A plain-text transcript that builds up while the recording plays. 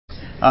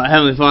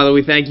Heavenly Father,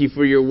 we thank you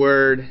for your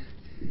word.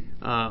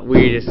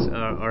 We just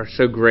are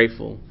so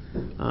grateful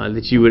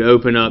that you would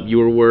open up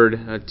your word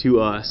to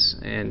us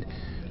and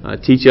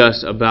teach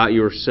us about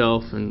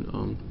yourself.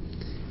 And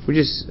we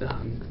just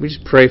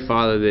pray,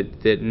 Father,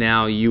 that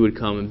now you would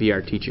come and be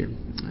our teacher,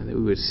 that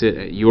we would sit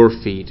at your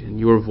feet and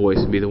your voice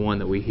would be the one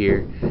that we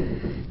hear.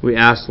 We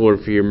ask, Lord,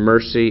 for your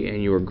mercy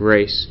and your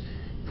grace,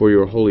 for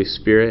your Holy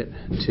Spirit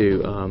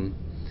to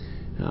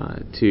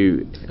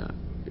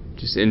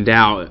just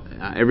endow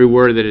every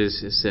word that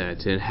is said,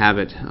 to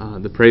inhabit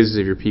the praises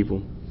of your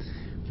people.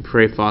 We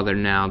pray, Father,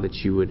 now that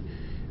you would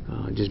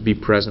just be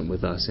present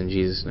with us in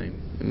Jesus'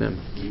 name. Amen.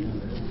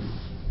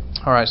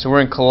 All right, so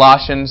we're in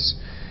Colossians.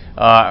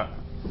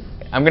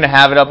 I'm going to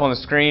have it up on the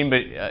screen, but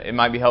it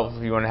might be helpful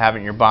if you want to have it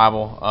in your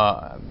Bible.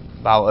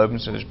 Bible open,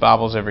 so there's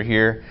Bibles over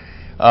here.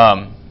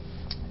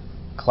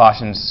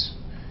 Colossians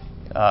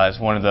is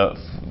one of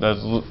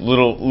those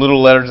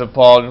little letters of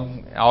Paul.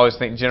 I always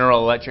think General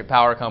Electric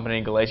Power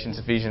Company, Galatians,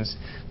 Ephesians,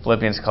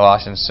 Philippians,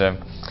 Colossians. So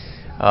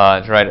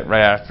it's right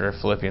after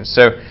Philippians.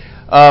 So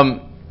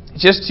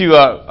just to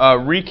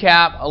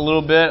recap a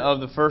little bit of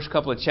the first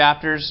couple of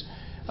chapters,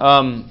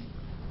 Paul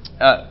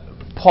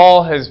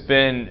has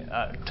been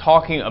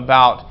talking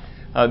about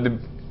the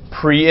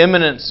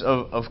preeminence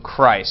of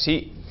Christ.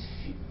 Even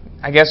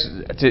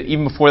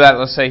before that,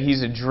 let's say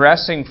he's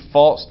addressing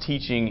false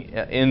teaching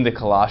in the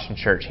Colossian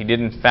church. He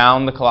didn't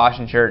found the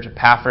Colossian church.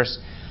 Epaphras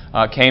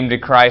came to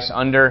Christ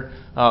under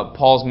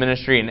Paul's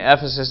ministry in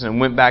Ephesus and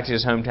went back to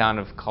his hometown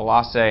of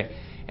Colossae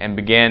and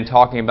began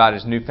talking about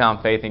his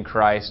newfound faith in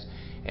Christ.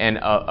 And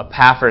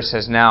Epaphras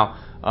has now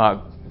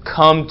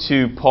come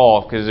to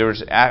Paul, because there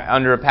was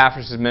under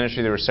Epaphras'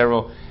 ministry there were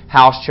several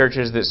house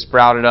churches that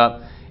sprouted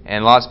up,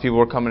 and lots of people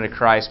were coming to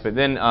Christ. But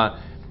then,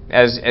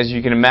 as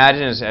you can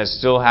imagine, as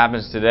still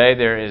happens today,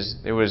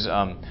 there was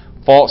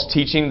false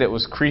teaching that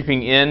was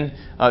creeping in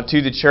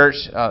to the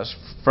church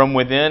from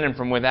within and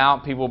from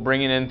without. People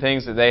bringing in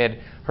things that they had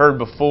heard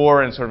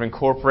before and sort of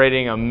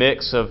incorporating a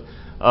mix of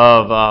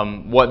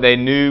what they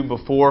knew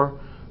before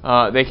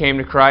they came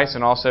to Christ,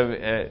 and also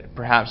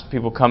perhaps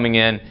people coming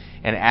in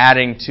and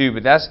adding to.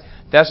 But that's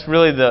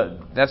really the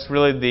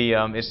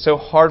it's so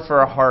hard for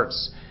our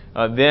hearts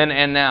then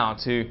and now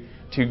to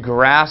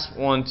grasp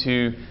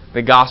onto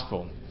the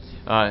gospel.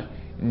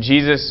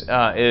 Jesus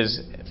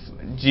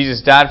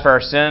died for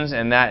our sins,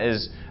 and that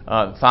is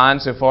fine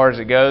so far as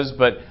it goes.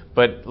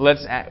 But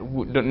let's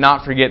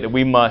not forget that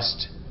we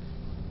must,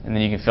 and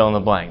then you can fill in the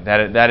blank.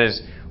 That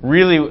is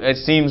really, it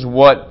seems,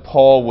 what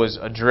Paul was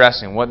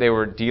addressing, what they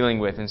were dealing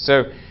with. And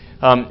so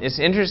it's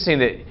interesting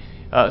that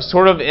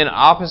sort of in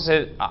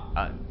opposite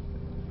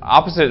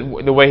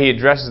the way he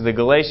addresses the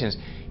Galatians,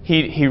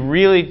 he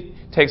really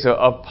takes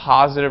a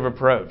positive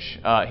approach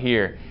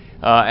here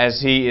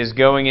as he is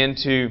going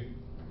into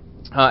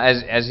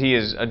as he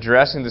is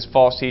addressing this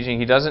false teaching.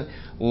 He doesn't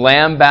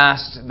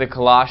lambast the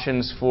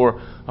Colossians for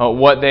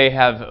what they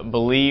have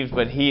believed,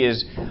 but he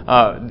is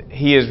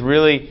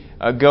really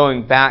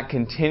going back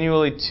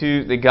continually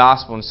to the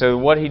gospel. And so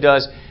what he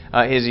does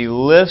is he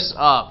lifts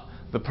up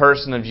the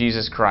person of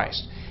Jesus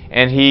Christ,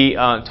 and he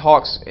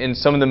talks in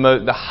some of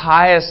the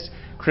highest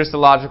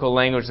Christological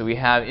language that we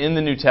have in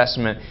the New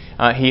Testament.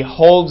 He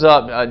holds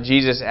up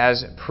Jesus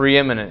as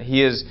preeminent.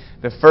 He is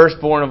the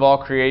firstborn of all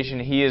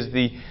creation. He is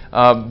the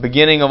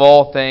beginning of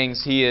all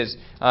things. He is,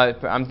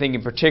 I'm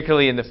thinking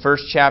particularly in the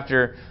first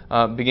chapter,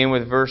 begin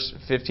with verse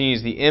 15,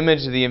 he's the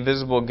image of the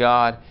invisible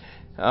God.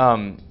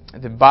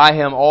 That by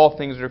Him all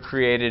things are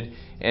created,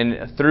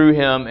 and through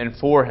Him and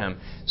for Him.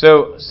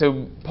 So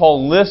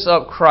Paul lifts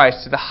up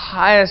Christ to the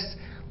highest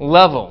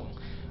level,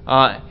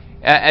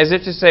 as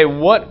if to say,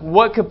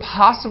 what could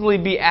possibly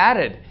be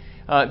added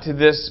to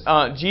this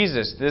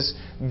Jesus, this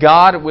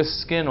God with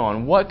skin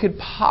on? What could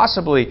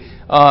possibly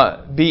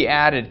be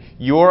added?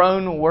 Your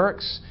own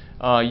works,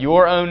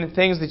 your own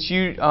things that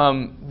you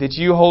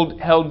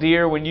held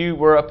dear when you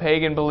were a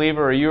pagan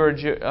believer, or you were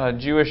a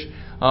Jewish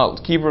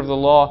keeper of the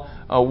law.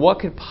 What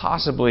could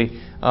possibly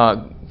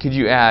could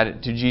you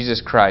add to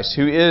Jesus Christ,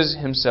 who is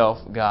Himself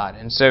God?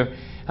 And so,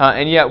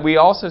 and yet we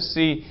also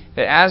see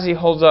that as he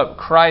holds up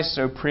Christ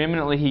so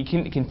preeminently, he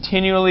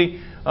continually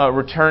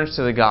returns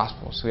to the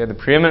gospel. So we have the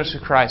preeminence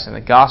of Christ and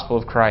the gospel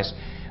of Christ,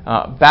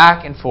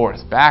 back and forth.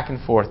 Let's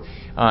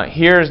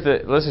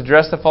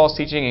address the false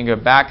teaching and go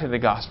back to the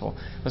gospel.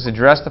 Let's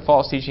address the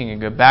false teaching and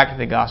go back to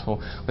the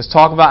gospel. Let's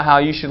talk about how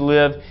you should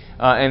live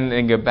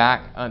and go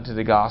back to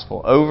the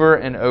gospel. Over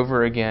and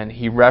over again,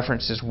 he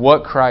references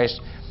what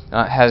Christ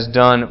has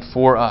done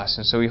for us.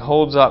 And so he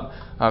holds up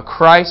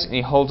Christ, and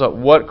he holds up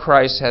what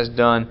Christ has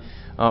done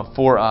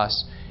for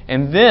us.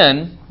 And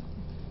then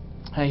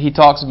he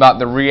talks about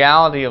the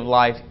reality of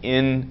life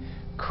in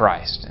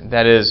Christ.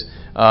 That is,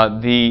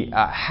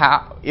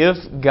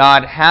 if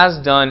God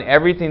has done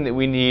everything that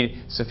we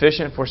need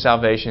sufficient for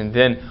salvation,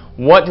 then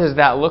what does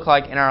that look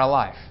like in our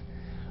life?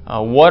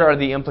 What are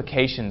the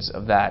implications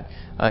of that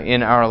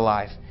in our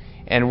life?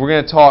 And we're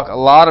going to talk a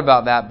lot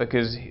about that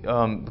because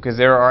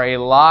there are a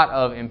lot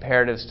of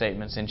imperative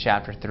statements in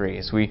chapter 3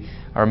 as we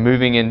are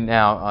moving in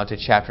now to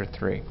chapter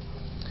 3.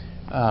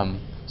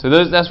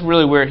 That's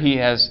really where he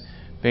has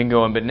been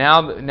going. But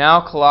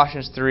now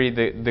Colossians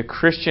 3, the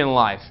Christian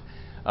life,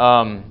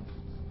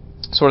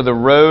 sort of the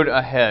road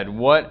ahead.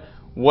 What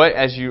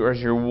as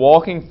you're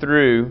walking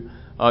through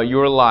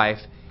your life,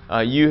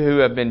 you who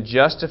have been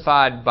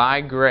justified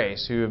by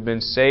grace, who have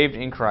been saved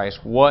in Christ,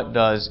 what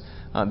does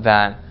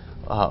that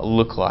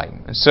look like?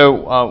 And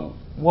so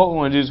what we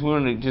want to do is we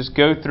want to just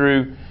go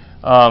through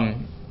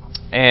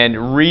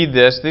and read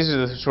this. These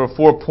are the sort of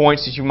 4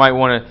 points that you might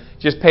want to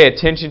just pay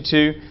attention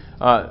to.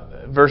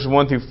 Verses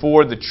 1 through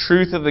 4, the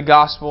truth of the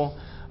gospel.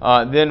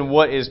 Then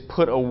what is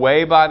put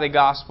away by the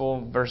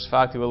gospel, verses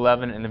 5 through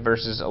 11, and then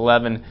verses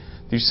 11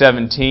 through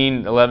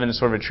 17. 11 is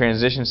sort of a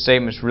transition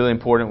statement. It's really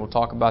important. We'll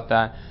talk about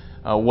that.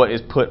 What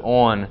is put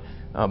on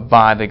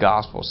by the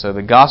gospel. So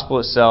the gospel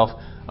itself,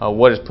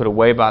 what is put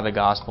away by the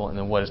gospel, and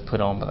then what is put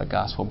on by the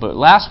gospel. But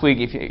last week,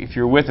 if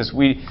you're with us,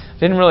 we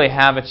didn't really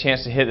have a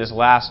chance to hit this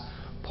last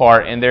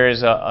part, and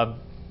there's a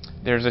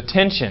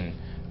tension,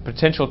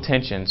 potential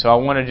tension. So I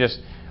want to just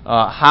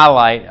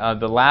highlight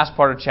the last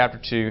part of chapter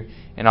 2,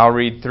 and I'll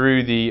read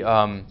through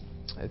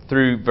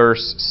through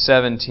verse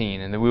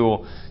 17, and then we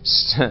will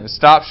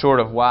stop short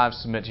of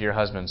wives submit to your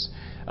husbands.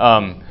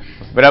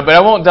 But I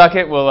won't duck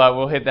it.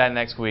 We'll hit that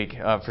next week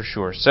for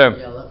sure. So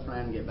let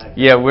Fran get back.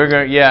 Yeah, we're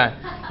gonna.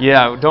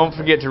 Yeah. Don't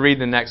forget to read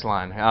the next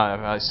line,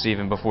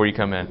 Stephen, before you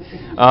come in.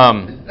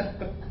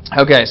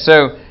 Okay.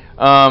 So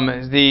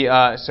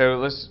so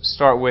let's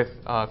start with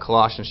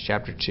Colossians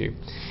chapter 2.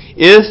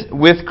 If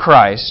with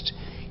Christ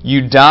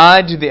you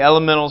died to the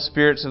elemental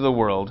spirits of the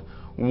world,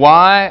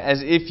 why,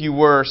 as if you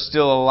were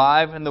still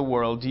alive in the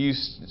world, do you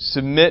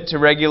submit to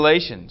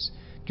regulations?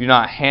 Do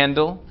not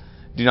handle,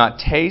 do not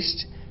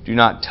taste, do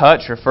not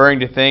touch, referring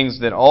to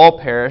things that all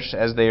perish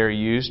as they are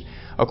used,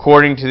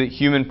 according to the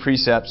human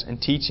precepts and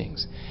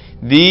teachings.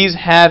 These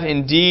have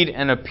indeed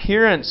an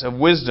appearance of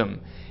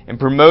wisdom in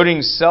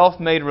promoting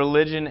self-made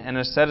religion and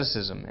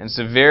asceticism and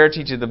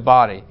severity to the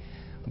body,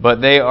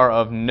 but they are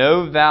of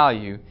no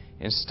value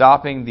in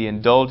stopping the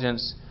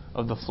indulgence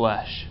of the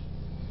flesh.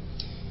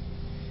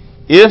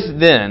 If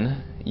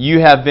then you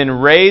have been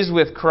raised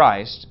with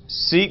Christ,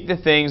 seek the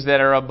things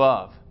that are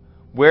above,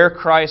 where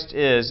Christ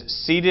is,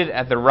 seated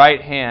at the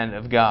right hand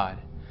of God.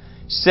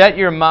 Set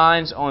your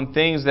minds on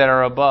things that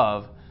are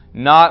above,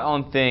 not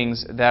on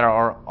things that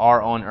are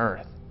on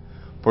earth.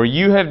 For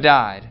you have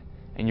died,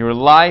 and your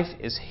life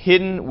is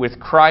hidden with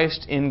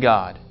Christ in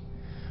God.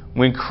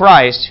 When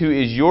Christ, who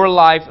is your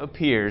life,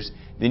 appears,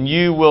 then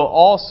you will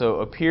also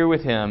appear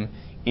with Him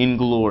in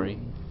glory.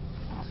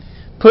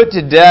 Put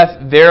to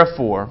death,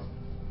 therefore,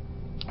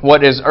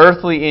 what is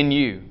earthly in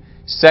you: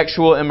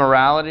 sexual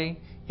immorality,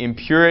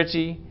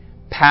 impurity,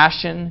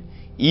 passion,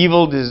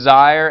 evil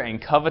desire,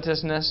 and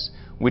covetousness,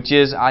 which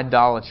is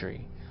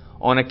idolatry.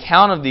 On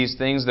account of these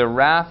things, the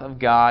wrath of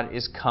God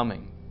is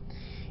coming.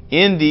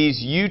 In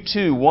these you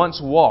too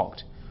once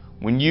walked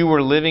when you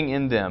were living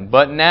in them,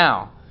 but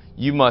now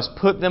you must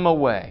put them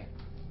away: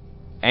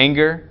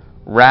 anger,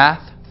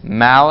 wrath,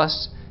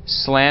 malice,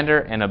 slander,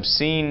 and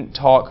obscene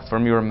talk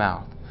from your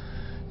mouth.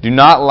 Do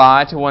not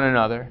lie to one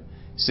another,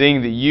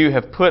 seeing that you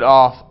have put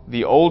off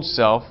the old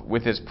self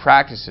with its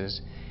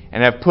practices,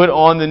 and have put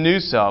on the new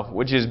self,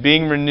 which is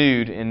being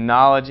renewed in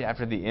knowledge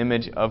after the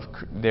image of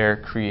their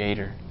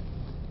Creator,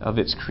 of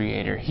its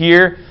Creator.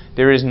 Here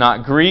there is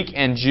not Greek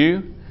and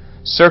Jew,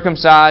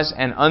 circumcised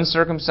and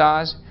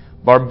uncircumcised,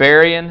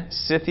 barbarian,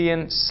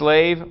 Scythian,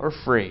 slave or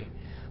free,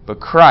 but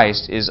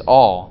Christ is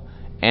all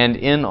and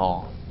in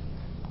all.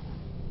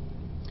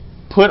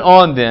 Put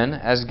on then,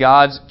 as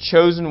God's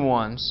chosen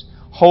ones,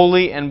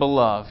 holy and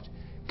beloved,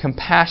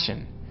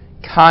 compassion,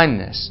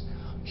 kindness,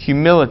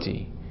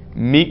 humility,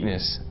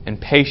 meekness,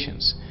 and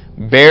patience,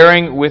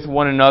 bearing with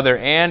one another,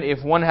 and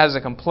if one has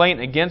a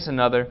complaint against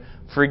another,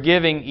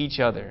 forgiving each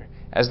other.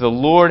 As the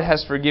Lord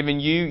has forgiven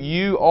you,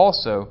 you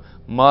also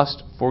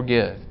must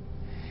forgive.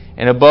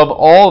 And above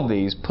all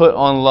these, put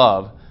on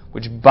love,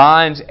 which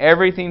binds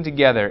everything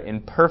together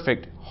in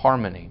perfect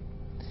harmony.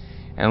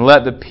 And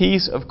let the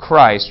peace of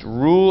Christ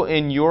rule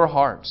in your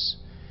hearts,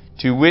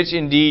 to which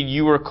indeed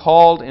you were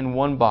called in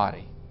one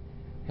body,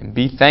 and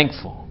be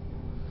thankful.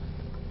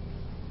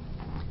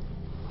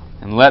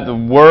 And let the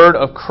word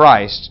of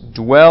Christ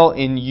dwell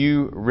in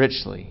you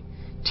richly,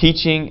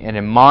 teaching and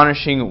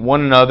admonishing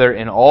one another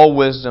in all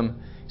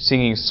wisdom,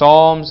 singing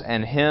psalms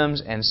and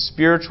hymns and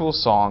spiritual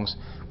songs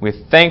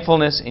with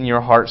thankfulness in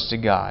your hearts to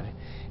God.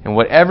 And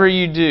whatever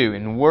you do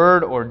in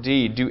word or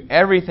deed, do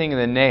everything in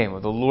the name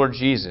of the Lord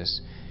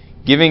Jesus,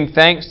 giving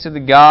thanks to the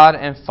God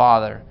and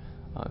Father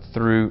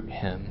through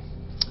Him.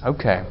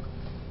 Okay.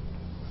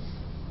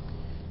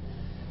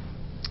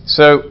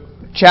 So,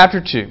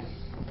 chapter 2,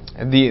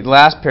 the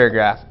last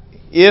paragraph.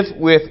 If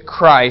with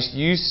Christ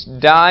you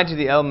died to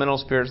the elemental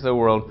spirits of the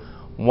world,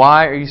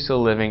 why are you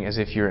still living as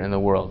if you're in the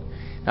world?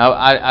 Now,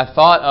 I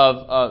thought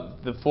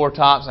of the Four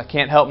Tops, I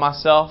Can't Help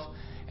Myself,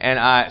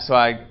 and so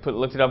I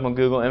looked it up on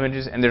Google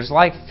Images, and there's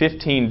like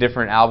 15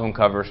 different album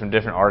covers from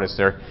different artists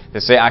there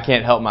that say, I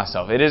can't help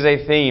myself. It is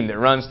a theme that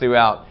runs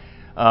throughout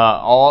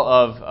all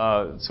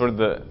of sort of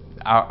the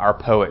our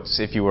poets,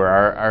 if you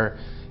were.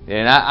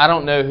 And I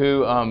don't know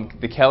who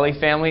the Kelly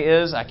family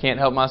is. I can't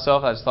help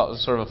myself. I just thought it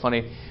was sort of a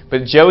funny.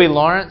 But Joey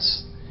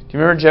Lawrence, do you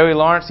remember Joey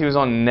Lawrence? He was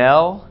on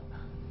Nell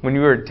when we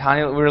were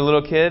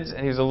little kids,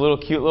 and he was a little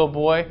cute little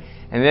boy.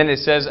 And then it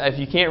says, if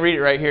you can't read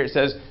it right here, it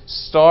says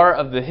star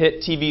of the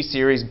hit TV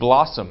series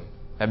Blossom,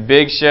 a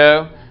big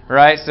show,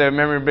 right? So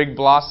remember Big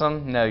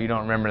Blossom? No, you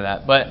don't remember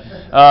that. But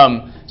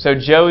so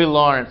Joey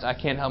Lawrence, I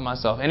can't help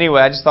myself.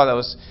 Anyway, I just thought that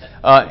was.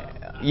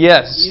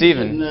 Yes,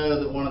 Stephen. You should know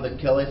that one of the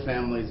Kelly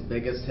family's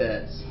biggest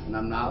hits, and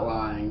I'm not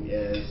lying,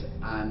 is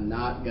 "I'm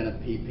not gonna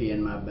pee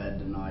in my bed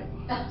tonight."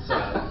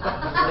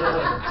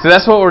 So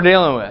that's what we're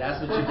dealing with.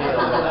 That's what you're dealing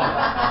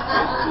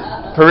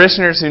with.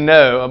 Parishioners who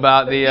know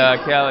about the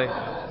Kelly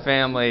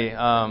family.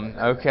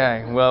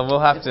 Okay, well, we'll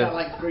have it's to. Got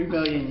like 3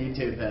 million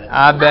YouTube hits.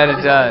 I bet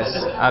it does.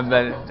 I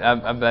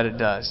bet it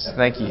does.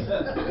 Thank you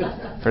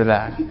for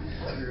that.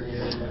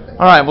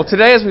 All right. Well,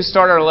 today as we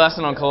start our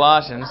lesson on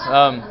Colossians,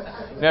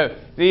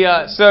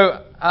 it's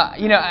so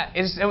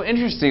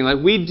interesting.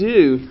 Like we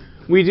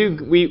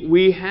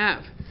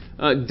have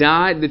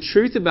died. The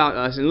truth about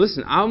us, and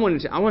listen, I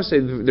want to say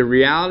the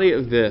reality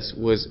of this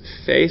was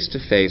face to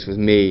face with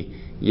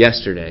me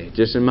yesterday,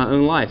 just in my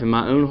own life, in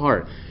my own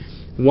heart.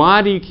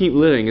 Why do you keep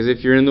living as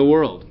if you're in the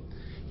world?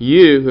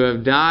 You who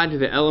have died to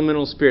the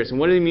elemental spirits. And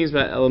what do he mean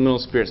by elemental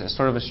spirits? That's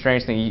sort of a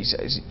strange thing.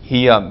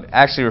 He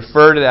actually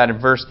referred to that in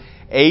verse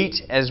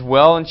 8 as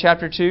well in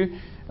chapter 2,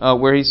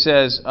 where he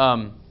says,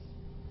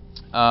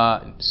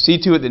 see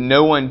to it that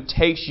no one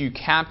takes you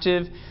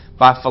captive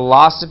by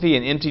philosophy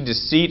and empty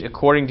deceit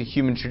according to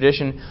human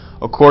tradition,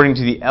 according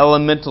to the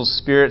elemental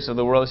spirits of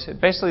the world. It's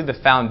basically the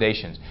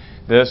foundations,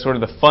 the sort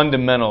of the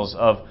fundamentals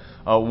of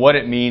what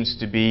it means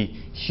to be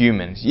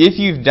human. If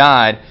you've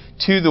died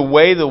to the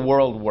way the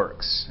world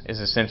works, is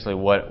essentially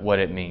what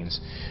it means.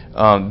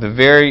 The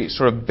very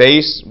sort of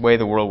base way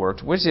the world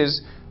works, which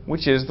is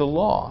the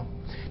law.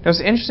 Now it's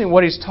interesting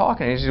what he's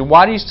talking. He says,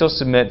 why do you still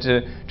submit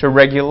to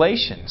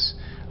regulations?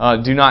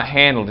 Do not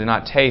handle, do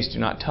not taste, do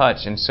not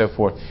touch, and so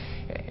forth.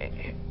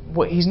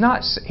 He's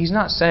not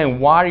saying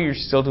why are you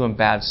still doing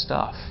bad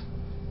stuff.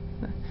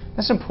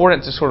 That's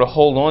important to sort of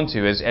hold on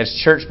to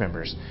as church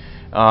members,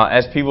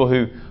 as people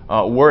who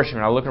worship.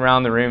 And I look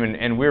around the room,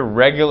 and we're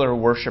regular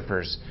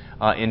worshipers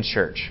in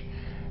church.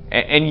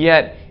 And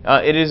yet,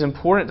 it is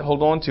important to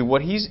hold on to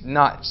what he's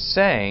not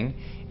saying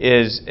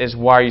is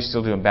why are you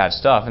still doing bad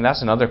stuff? And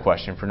that's another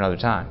question for another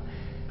time.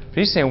 But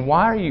he's saying,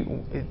 why are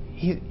you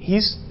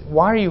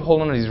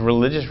holding on to these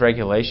religious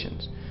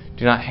regulations?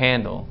 Do not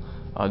handle,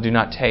 do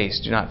not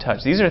taste, do not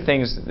touch. These are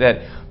things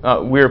that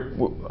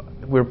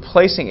we're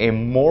placing a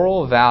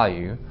moral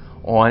value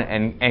on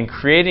and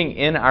creating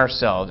in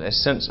ourselves a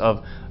sense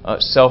of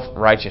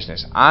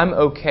self-righteousness. I'm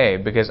okay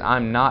because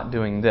I'm not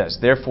doing this.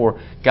 Therefore,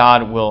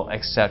 God will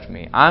accept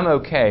me. I'm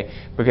okay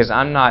because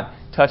I'm not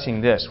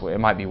touching this. It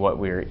might be what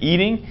we're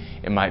eating.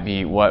 It might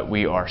be what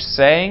we are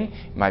saying.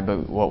 It might be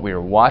what we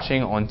are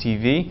watching on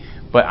TV.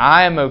 But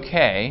I am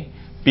okay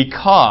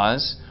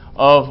because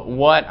of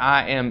what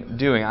I am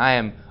doing. I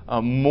am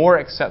more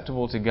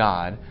acceptable to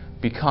God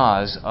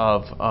because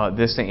of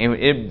this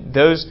thing.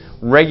 Those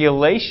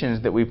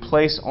regulations that we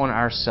place on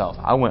ourselves.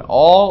 I went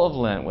all of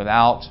Lent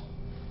without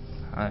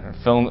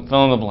fill in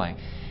the blank.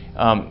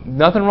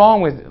 Nothing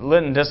wrong with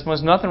Lenten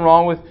disciplines. Nothing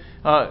wrong with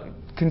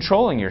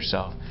controlling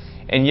yourself.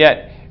 And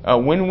yet,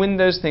 when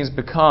those things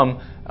become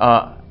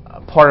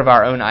part of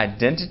our own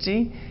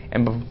identity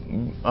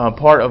and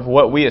part of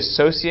what we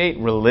associate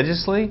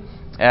religiously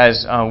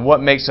as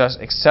what makes us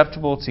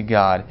acceptable to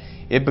God,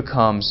 it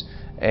becomes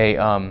a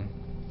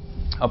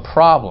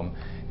problem.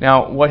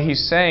 Now, what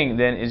he's saying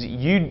then is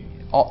you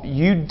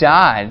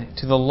died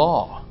to the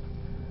law.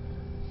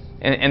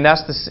 And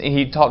that's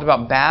he talked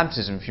about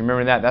baptism, if you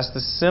remember that. That's the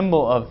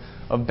symbol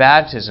of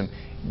baptism.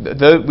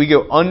 Though we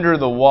go under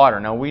the water.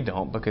 Now we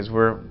don't because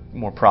we're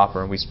more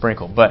proper and we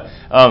sprinkle. But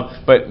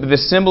the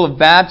symbol of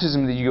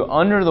baptism that you go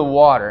under the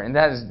water, and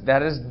that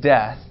is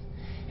death,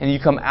 and you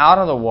come out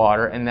of the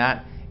water, and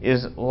that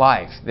is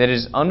life. That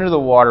is under the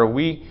water.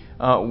 We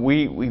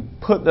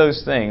put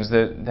those things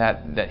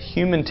that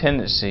human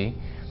tendency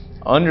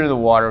under the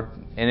water,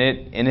 and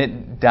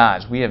it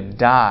dies. We have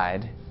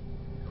died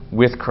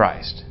with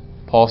Christ.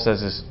 Paul says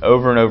this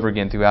over and over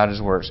again throughout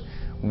his works.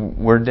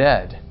 We're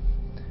dead.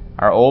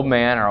 Our old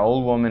man, our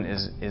old woman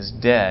is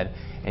dead,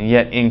 and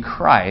yet in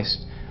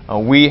Christ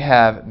we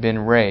have been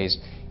raised.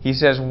 He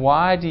says,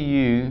 why do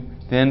you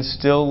then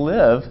still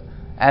live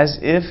as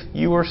if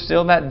you were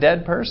still that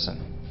dead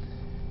person?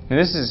 And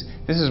this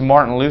is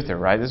Martin Luther,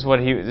 right? This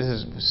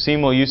is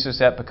simul justus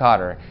et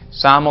peccator,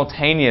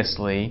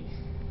 simultaneously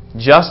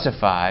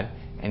justified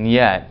and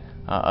yet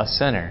a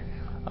sinner.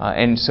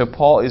 And so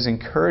Paul is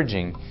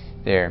encouraging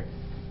there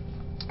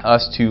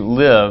us to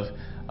live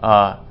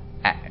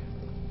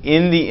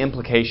in the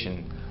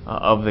implication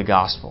of the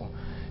gospel.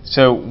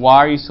 So why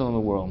are you still in the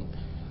world?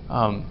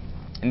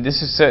 And this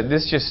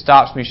just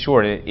stops me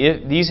short.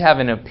 These have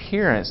an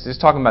appearance. This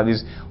is talking about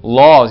these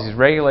laws, these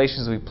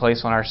regulations we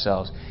place on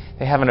ourselves.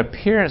 They have an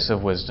appearance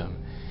of wisdom.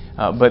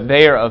 but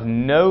they are of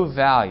no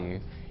value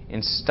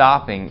in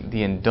stopping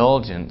the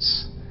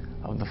indulgence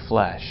of the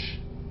flesh.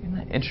 Isn't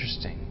that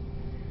interesting?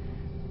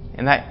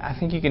 And I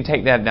think you can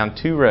take that down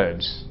two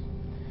roads.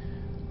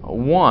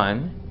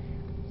 One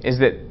is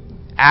that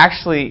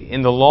actually,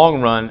 in the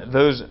long run,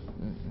 those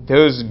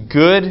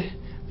good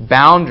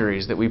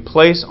boundaries that we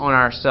place on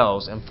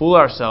ourselves and fool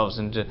ourselves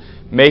into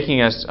making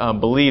us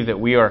believe that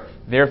we are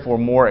therefore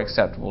more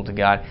acceptable to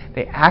God,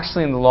 they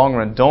actually, in the long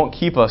run, don't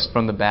keep us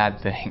from the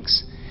bad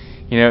things.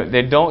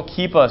 They don't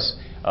keep us.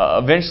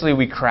 Eventually,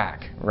 we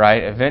crack,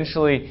 right?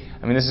 Eventually,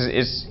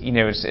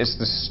 it's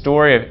the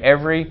story of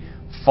every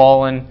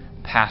fallen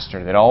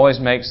pastor that always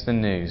makes the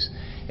news.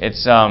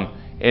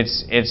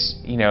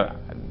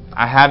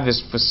 I have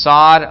this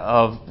facade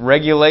of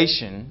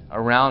regulation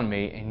around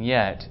me, and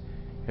yet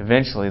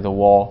eventually the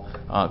wall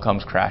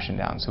comes crashing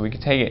down. So we can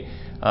take it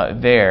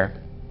there.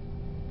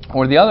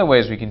 Or the other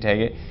ways we can take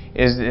it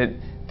is that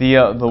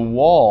the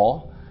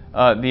wall,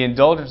 the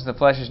indulgence of the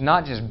flesh, is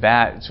not just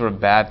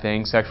bad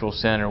things, sexual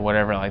sin or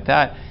whatever like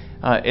that.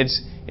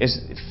 It's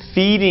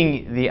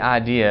feeding the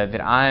idea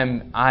that I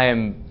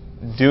am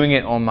doing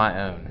it on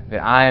my own,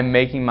 that I am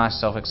making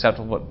myself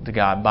acceptable to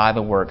God by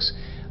the works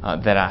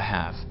that I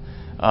have,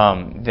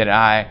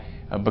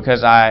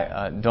 because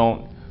I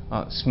don't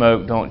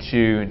smoke, don't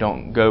chew,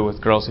 don't go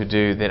with girls who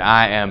do, that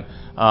I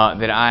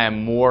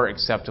am more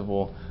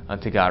acceptable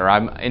to God, or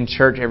I'm in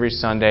church every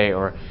Sunday,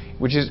 or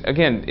which is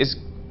again it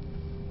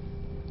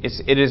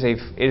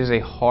is a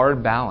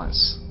hard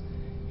balance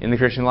in the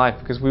Christian life,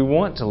 because we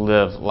want to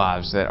live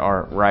lives that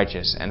are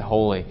righteous and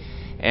holy,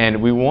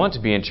 and we want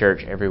to be in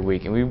church every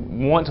week, and we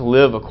want to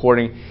live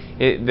according.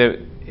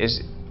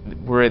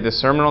 We're at the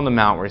Sermon on the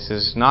Mount where it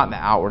says it's not the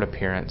outward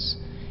appearance,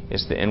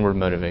 it's the inward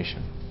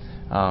motivation.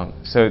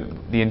 So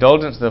the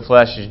indulgence of the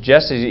flesh is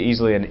just as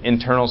easily an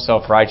internal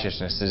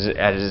self-righteousness as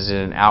it is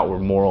an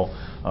outward moral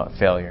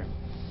failure.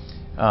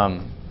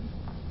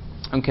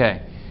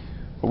 Okay.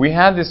 We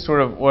have this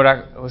sort of, what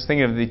I was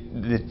thinking of,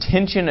 the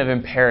tension of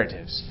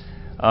imperatives,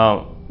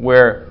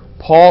 where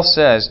Paul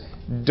says,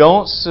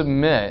 don't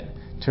submit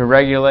to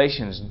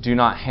regulations. Do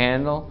not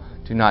handle,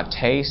 do not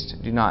taste,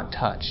 do not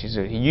touch. He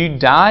said, you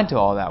died to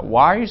all that.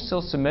 Why are you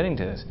still submitting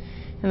to this?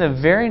 In the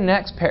very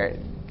next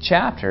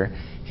chapter,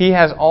 he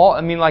has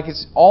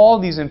it's all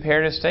these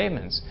imperative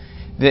statements.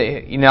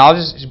 I'll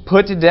just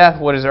put to death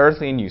what is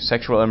earthly in you: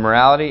 sexual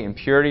immorality,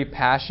 impurity,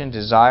 passion,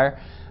 desire.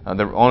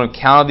 On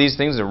account of these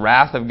things, the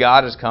wrath of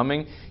God is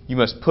coming. You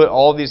must put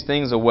all these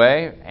things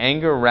away: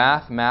 anger,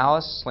 wrath,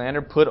 malice,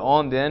 slander. Put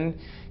on then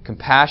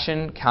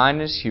compassion,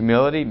 kindness,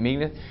 humility,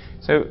 meekness.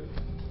 So,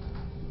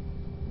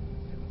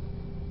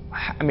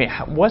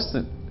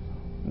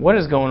 what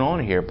is going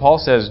on here? Paul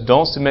says,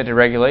 don't submit to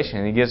regulation,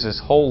 and he gives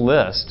this whole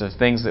list of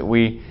things that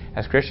we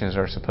as Christians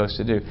are supposed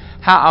to do.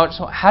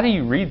 How do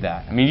you read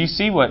that? You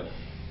see what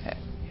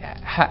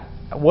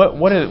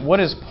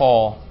is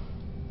Paul?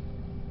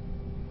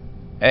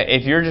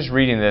 If you're just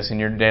reading this in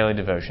your daily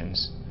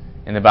devotions,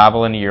 in the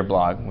Bible in a Year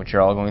blog, which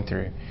you're all going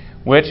through,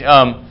 which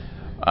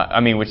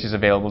is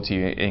available to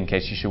you in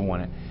case you should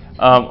want it.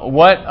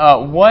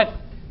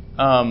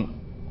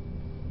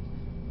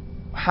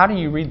 How do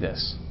you read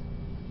this?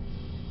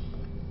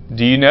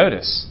 Do you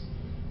notice?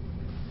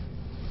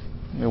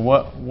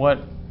 What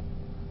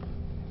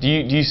do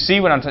you see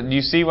what I'm? Do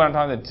you see what I'm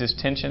talking about? This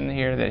tension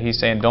here that he's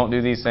saying, don't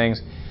do these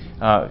things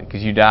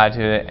because you died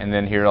to it, and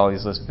then here are all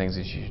these lists of things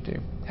that you should do.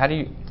 How do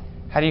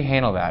you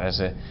handle that as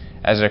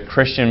a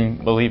Christian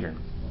believer?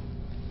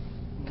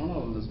 One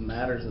of them is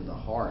matters of the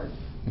heart.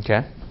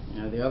 Okay.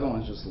 The other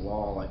one's just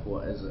law, like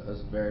what is a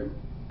very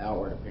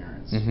outward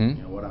appearance.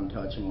 Mm-hmm. What I'm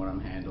touching, what I'm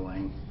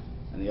handling,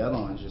 and the other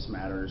one's just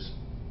matters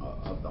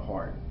of the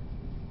heart.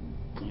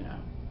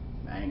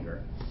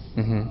 Anger,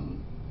 mm-hmm.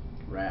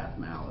 Wrath,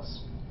 malice.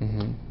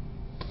 Mm-hmm.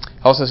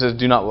 Also says,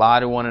 do not lie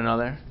to one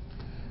another.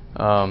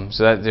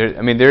 So that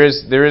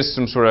there is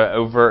some sort of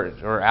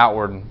overt or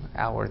outward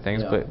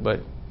things, yeah.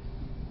 but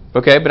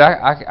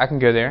I can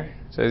go there.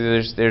 So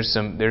there's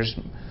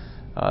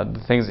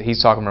the things that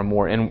he's talking about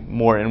more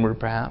inward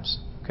perhaps.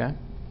 Okay.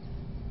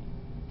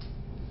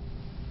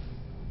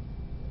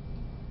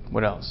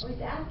 What else? Well,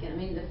 he's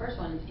asking. The first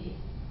one,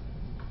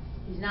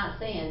 he's not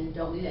saying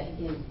don't do that.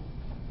 He's saying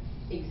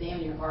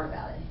examine your heart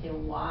about it. He's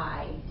saying,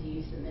 why do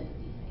you submit to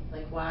these things?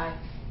 Like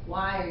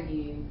why are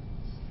you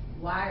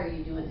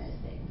doing those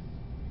things?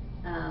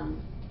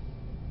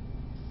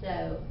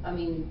 So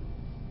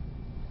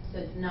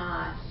it's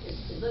not.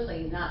 It looks like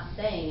he's not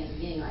saying at the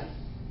beginning like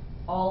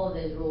all of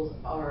those rules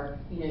are,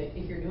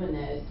 if you're doing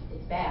those,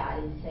 it's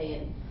bad. He's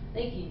saying, I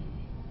think he's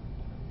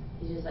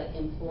just like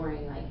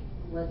imploring, like,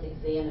 let's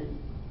examine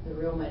the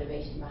real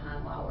motivation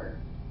behind why we're,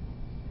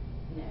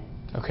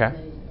 Okay.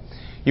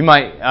 You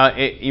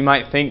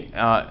might think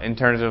in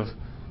terms of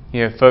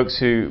folks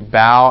who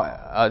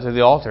bow to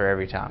the altar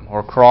every time,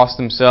 or cross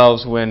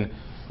themselves when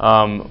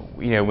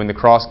the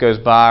cross goes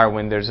by, or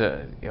when there's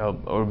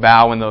or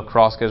bow when the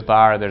cross goes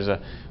by, or there's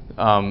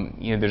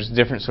there's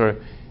different sort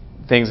of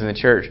things in the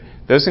church.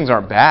 Those things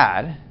aren't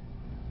bad,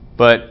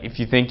 but if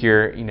you think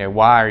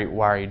why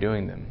are you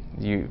doing them?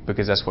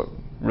 because that's what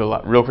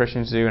real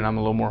Christians do, and I'm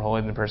a little more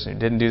holy than the person who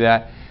didn't do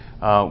that.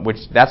 Which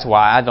that's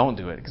why I don't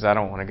do it, because I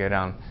don't want to go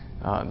down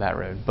that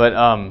road. But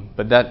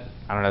that,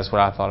 I don't know, that's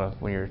what I thought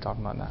of when you were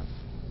talking about that.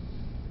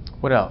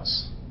 What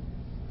else?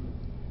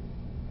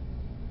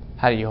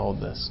 How do you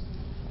hold this?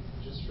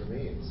 Just for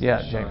me, it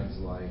James. shines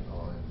light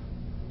on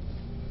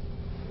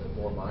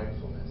more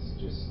mindfulness.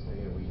 Just,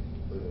 we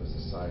live in a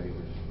society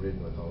which is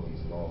ridden with all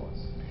these laws,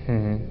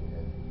 and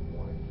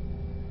wanting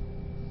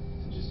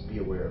to just be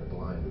aware of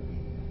blind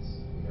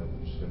obedience.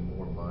 Just a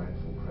more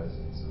mindful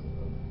presence of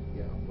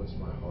what's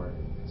my heart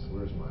in this?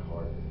 Where's my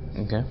heart in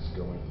this? Okay. Just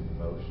going through the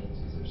motions.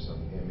 Is there some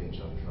image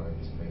I'm trying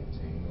to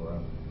maintain, or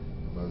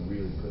am I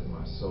really putting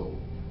my soul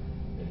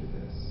into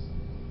this?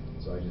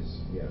 So I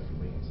just, for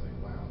me, it's like,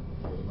 wow,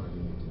 what am I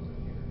really doing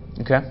here?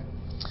 Okay.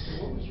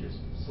 So what was your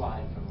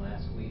slide from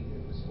last week?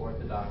 It was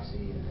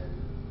orthodoxy and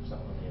then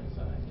something on the other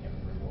side. I can't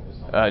remember what was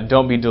on.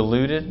 Don't be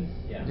deluded.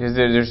 Yeah.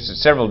 There's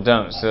several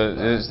don'ts. So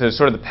there's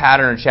sort of the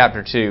pattern of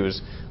chapter 2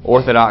 is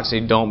orthodoxy,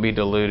 don't be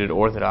deluded.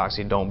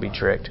 Orthodoxy, don't be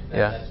tricked.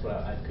 That's what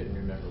I couldn't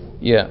remember.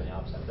 Yeah. On the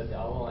outside. But the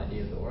whole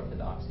idea of the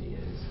orthodoxy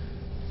is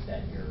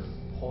that your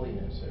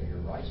holiness or your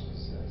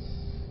righteousness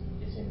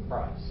is in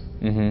Christ.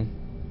 Mm-hmm.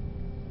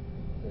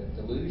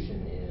 The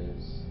delusion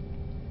is,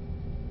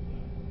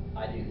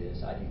 I do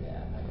this, I do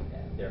that, I do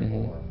that.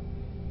 Therefore,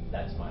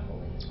 that's my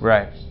holiness.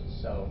 Right.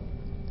 So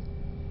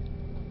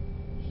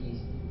he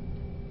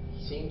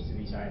seems to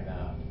be talking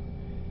about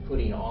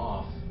putting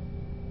off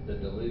the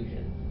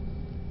delusion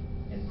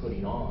and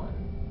putting on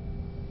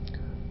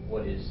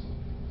what is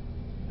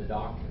the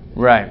doctrine.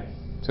 Right.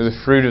 So the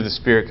fruit of the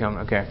Spirit come.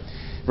 Okay.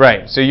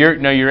 Right. So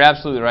you're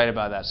absolutely right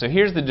about that. So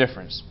here's the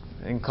difference.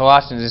 In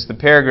Colossians, it's the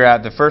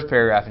first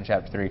paragraph in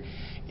chapter 3.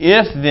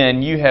 If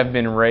then you have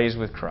been raised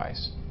with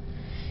Christ.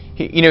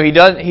 He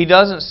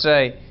doesn't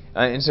say,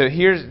 and so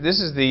this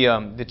is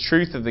the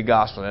truth of the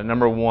gospel. Now,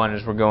 number one,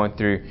 as we're going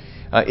through,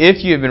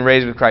 if you have been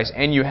raised with Christ,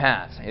 and you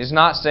have. It's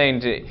not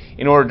saying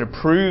in order to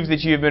prove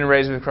that you have been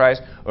raised with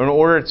Christ, or in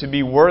order to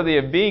be worthy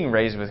of being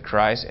raised with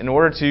Christ, in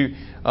order to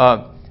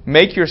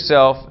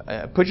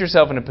put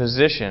yourself in a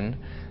position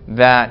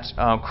that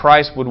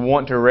Christ would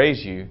want to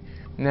raise you.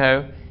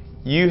 No,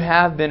 you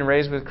have been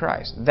raised with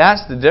Christ.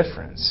 That's the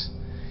difference.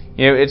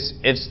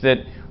 It's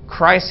that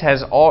Christ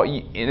has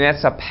and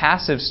that's a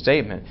passive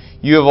statement.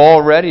 You have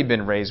already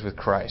been raised with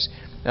Christ.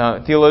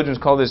 Theologians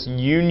call this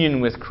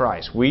union with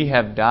Christ. We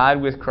have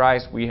died with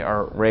Christ. We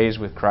are raised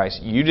with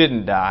Christ. You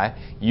didn't die.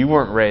 You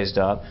weren't raised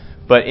up.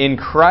 But in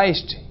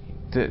Christ,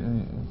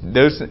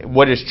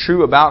 what is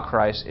true about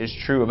Christ is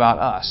true about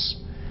us.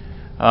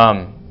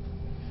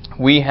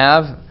 We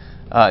have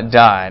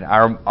died.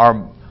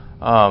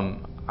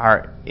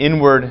 Our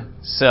inward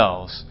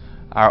selves,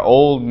 our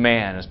old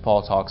man, as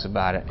Paul talks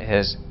about it,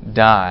 has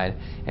died,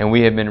 and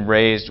we have been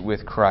raised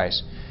with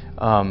Christ.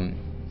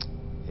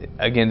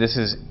 Again, this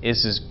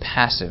is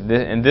passive,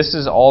 and this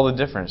is all the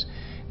difference.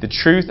 The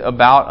truth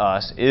about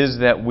us is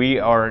that we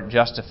are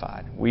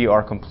justified. We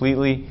are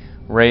completely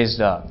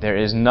raised up. There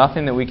is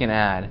nothing that we can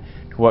add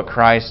to what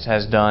Christ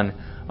has done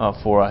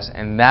for us,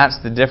 and that's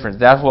the difference.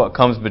 That's what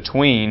comes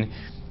between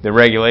the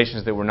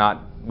regulations that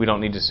we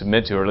don't need to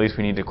submit to, or at least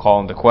we need to call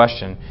into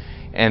question,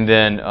 and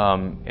then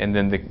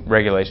the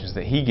regulations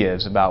that He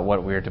gives about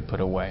what we are to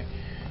put away.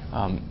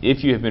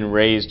 If you have been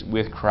raised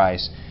with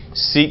Christ,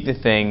 seek the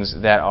things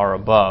that are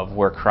above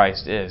where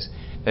Christ is.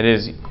 That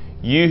is,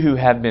 you who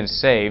have been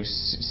saved,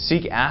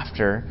 seek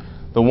after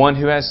the one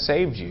who has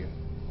saved you.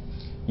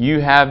 You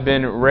have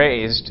been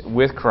raised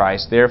with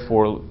Christ,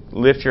 therefore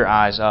lift your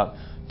eyes up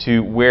to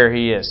where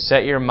He is.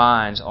 Set your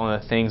minds on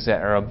the things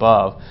that are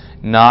above,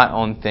 not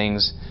on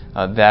things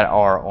that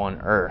are on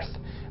earth.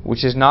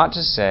 Which is not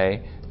to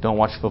say, don't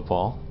watch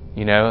football,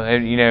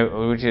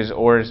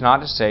 or it's not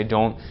to say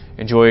don't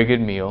enjoy a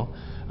good meal,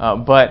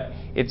 but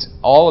it's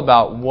all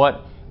about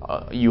what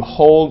you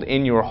hold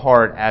in your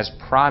heart as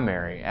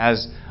primary,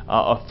 as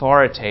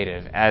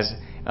authoritative, as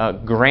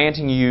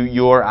granting you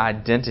your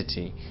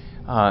identity.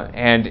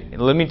 And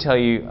let me tell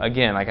you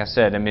again, like I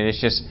said, it's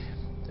just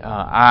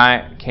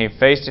I came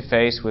face to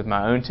face with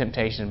my own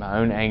temptation, my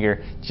own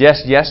anger,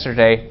 just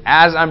yesterday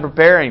as I'm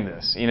preparing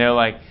this.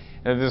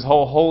 This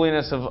whole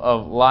holiness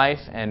of life,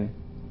 and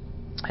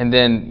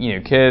then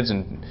kids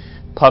and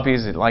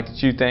puppies that like to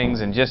chew things,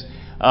 and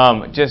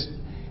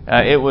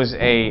it was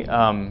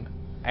and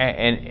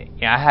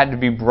I had to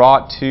be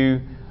brought to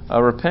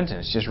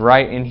repentance just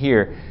right in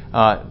here,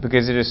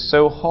 because it is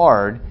so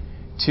hard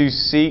to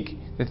seek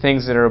the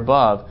things that are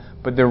above.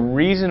 But the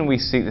reason we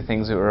seek the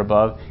things that are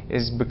above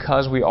is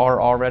because we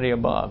are already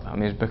above.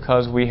 It's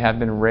because we have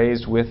been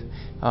raised with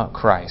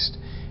Christ.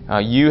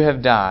 You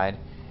have died,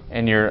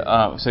 and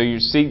so you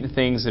seek the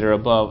things that are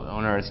above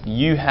on earth.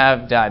 You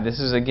have died. This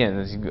is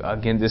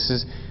this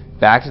is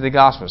back to the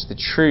gospel. It's the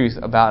truth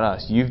about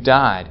us. You've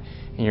died,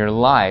 and your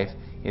life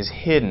is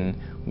hidden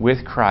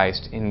with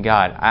Christ in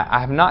God. I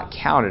have not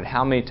counted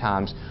how many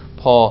times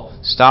Paul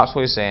stops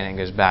what he's saying and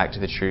goes back to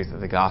the truth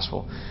of the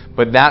gospel.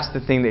 But that's the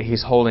thing that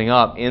he's holding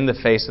up in the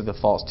face of the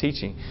false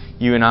teaching.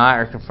 You and I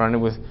are confronted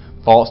with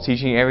false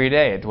teaching every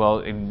day. It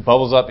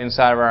bubbles up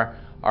inside of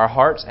our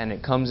hearts, and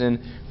it comes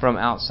in from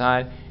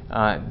outside.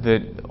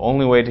 The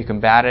only way to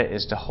combat it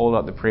is to hold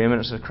up the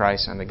preeminence of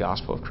Christ and the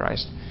gospel of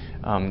Christ.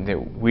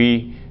 That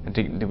we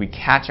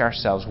catch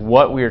ourselves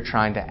what we are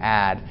trying to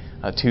add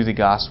to the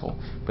gospel.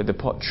 But the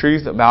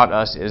truth about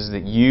us is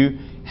that you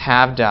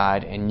have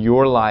died and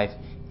your life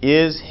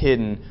is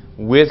hidden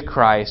with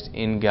Christ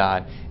in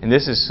God. And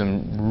this is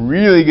some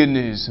really good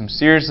news, some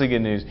seriously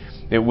good news,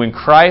 that when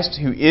Christ,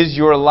 who is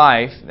your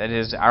life, that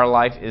is, our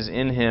life is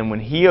in Him, when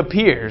He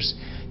appears,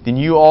 then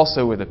you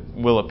also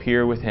will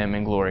appear with Him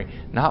in glory.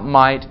 Not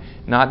might,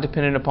 not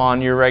dependent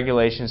upon your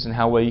regulations and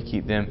how well you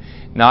keep them,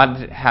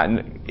 not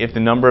if the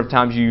number of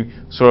times you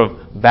sort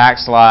of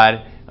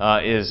backslide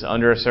is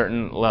under a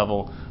certain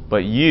level,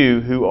 but you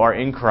who are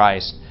in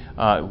Christ,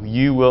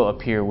 you will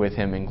appear with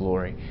Him in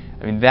glory.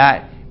 I mean,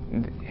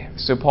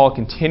 so Paul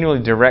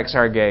continually directs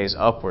our gaze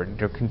upward,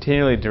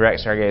 continually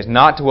directs our gaze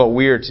not to what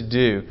we are to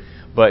do,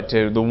 but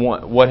to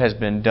what has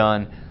been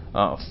done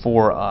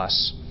for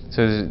us.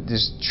 So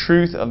this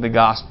truth of the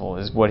gospel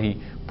is what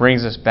he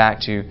brings us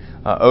back to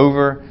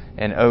over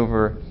and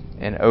over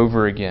and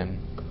over again.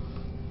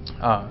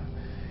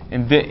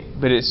 Then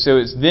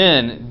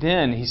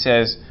he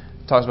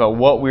talks about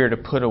what we are to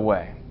put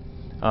away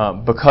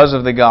because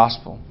of the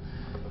gospel.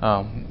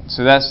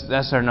 So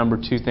that's our number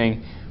 2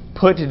 thing.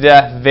 Put to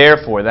death,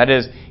 therefore. That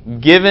is,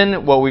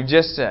 given what we've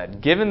just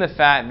said, given the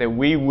fact that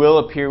we will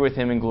appear with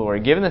Him in glory,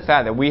 given the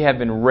fact that we have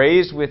been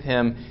raised with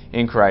Him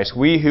in Christ,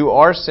 we who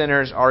are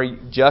sinners are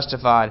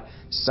justified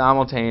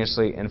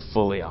simultaneously and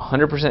fully.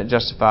 100%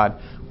 justified,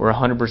 we're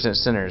 100%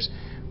 sinners.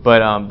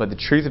 But the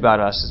truth about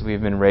us is we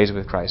have been raised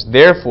with Christ.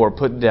 Therefore,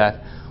 put to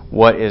death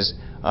what is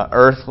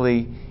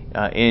earthly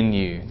in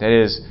you. That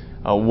is,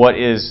 what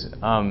is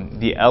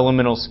the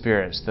elemental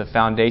spirits, the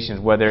foundations,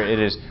 whether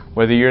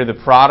you're the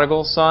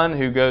prodigal son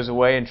who goes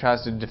away and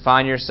tries to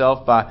define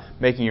yourself by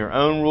making your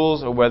own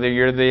rules, or whether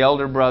you're the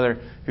elder brother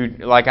who,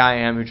 like I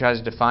am, who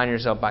tries to define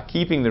yourself by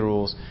keeping the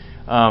rules.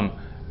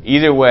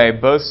 Either way,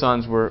 both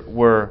sons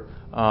were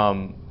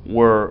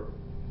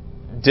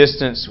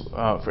distanced,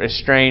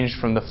 estranged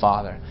from the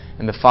father,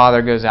 and the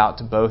father goes out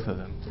to both of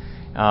them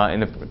in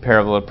the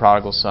parable of the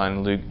prodigal son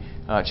in Luke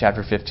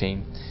chapter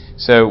 15.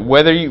 So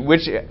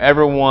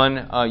whichever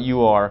one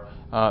you are,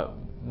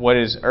 what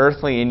is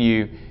earthly in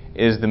you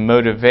is the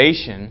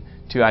motivation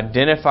to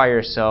identify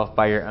yourself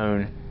by your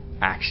own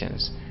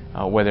actions,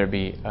 whether it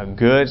be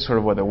good, sort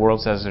of what the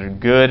world says are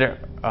good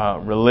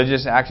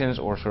religious actions,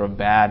 or sort of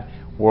bad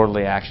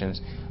worldly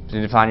actions.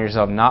 To define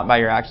yourself not by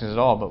your actions at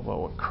all, but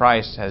what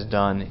Christ has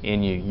done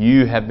in you.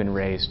 You have been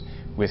raised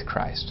with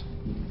Christ.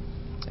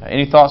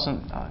 Any thoughts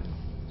on?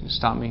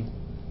 Stop me.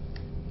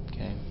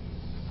 Okay.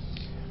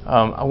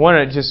 I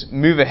want to just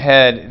move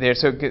ahead there.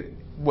 So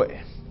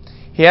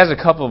he has a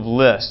couple of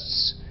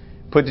lists.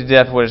 Put to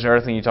death what is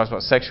earthly. He talks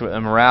about sexual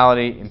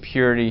immorality,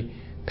 impurity,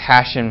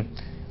 passion,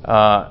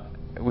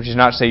 which is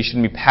not to say you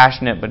shouldn't be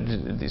passionate, but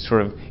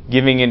sort of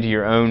giving into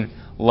your own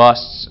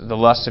lusts, the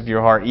lusts of your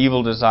heart,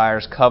 evil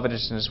desires,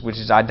 covetousness, which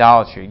is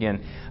idolatry.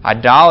 Again,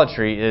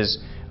 idolatry is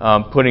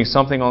putting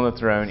something on the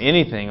throne,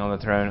 anything on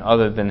the throne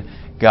other than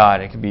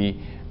God. It could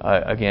be,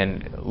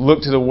 again,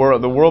 look to the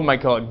world. The world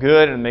might call it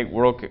good, and the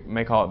world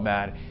may call it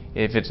bad.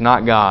 If it's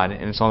not God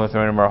and it's on the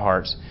throne of our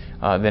hearts,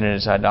 then it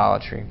is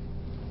idolatry.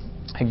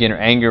 Again,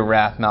 anger,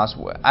 wrath, malice.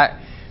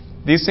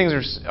 These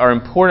things are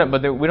important,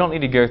 but we don't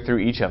need to go through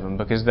each of them,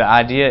 because the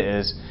idea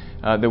is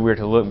that we're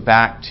to look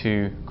back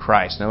to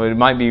Christ. Now, it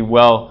might be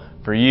well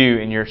for you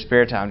in your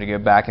spare time to go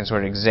back and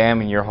sort of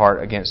examine your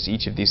heart against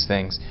each of these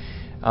things.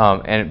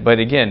 But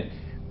again,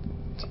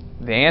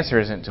 the answer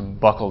isn't to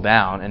buckle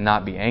down and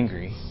not be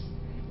angry.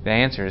 The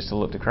answer is to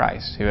look to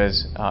Christ, who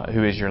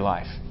is your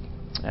life,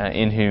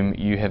 in whom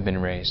you have been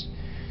raised.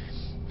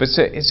 But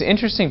so it's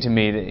interesting to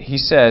me that he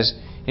says,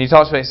 and he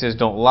talks about, he says,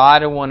 don't lie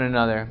to one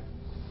another.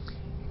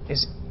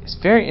 It's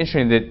very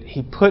interesting that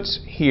he puts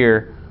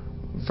here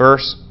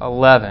verse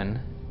 11,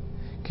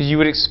 because you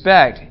would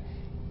expect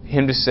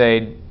him to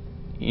say,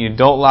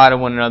 don't lie to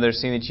one another,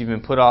 seeing that you've been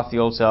put off the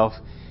old self.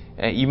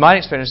 You might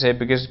expect him to say,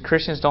 because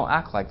Christians don't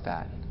act like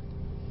that.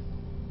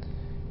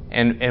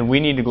 And we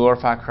need to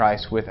glorify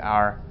Christ with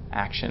our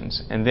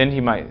actions. And then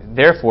he might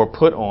therefore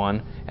put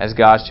on as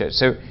God's church.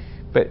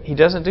 But he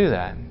doesn't do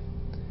that.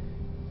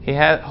 He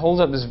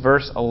holds up this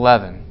verse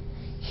 11.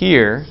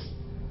 Here,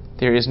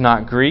 there is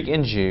not Greek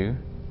and Jew,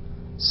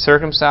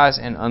 circumcised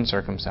and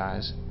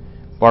uncircumcised,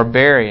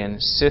 barbarian,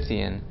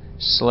 Scythian,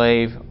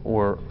 slave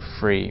or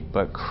free,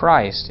 but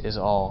Christ is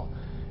all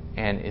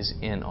and is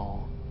in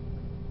all.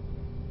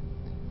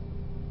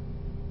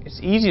 It's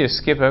easy to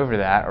skip over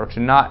that or to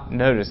not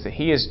notice that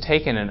he has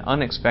taken an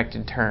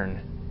unexpected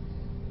turn.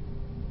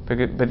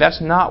 But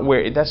that's not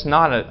where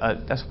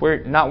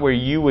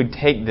you would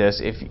take this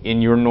if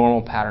in your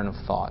normal pattern of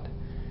thought.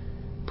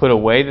 Put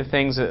away the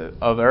things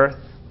of earth,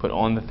 put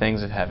on the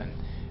things of heaven.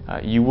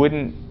 You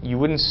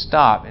wouldn't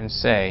stop and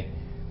say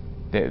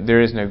that there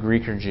is no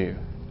Greek or Jew.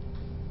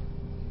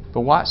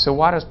 But why? So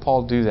why does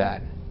Paul do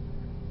that?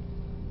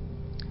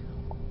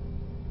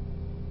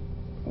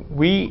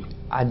 we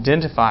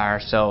identify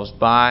ourselves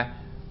by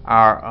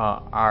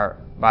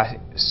by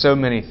so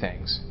many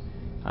things.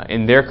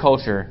 In their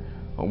culture,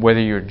 whether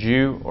you're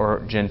Jew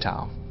or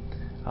Gentile,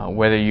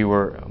 whether you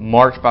were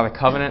marked by the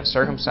covenant,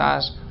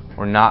 circumcised,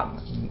 or not,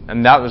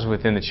 and that was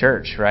within the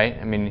church, right?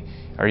 I mean,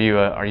 are you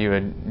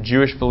a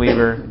Jewish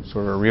believer,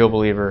 sort of a real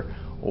believer,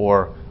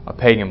 or a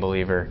pagan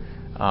believer,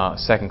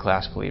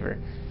 second-class believer?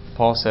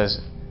 Paul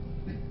says,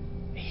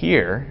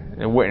 here,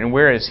 and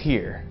where is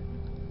here?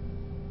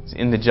 It's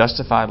in the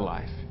justified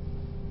life.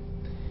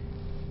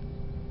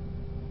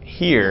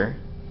 Here,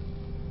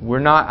 we're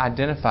not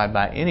identified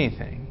by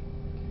anything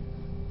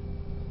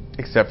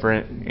except for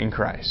in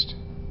Christ.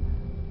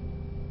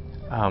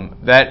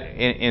 That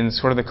in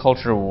sort of the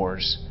culture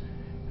wars,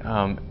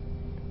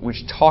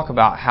 which talk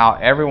about how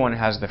everyone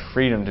has the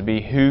freedom to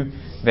be who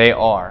they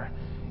are,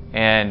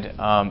 and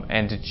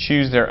to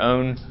choose their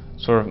own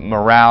sort of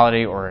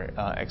morality or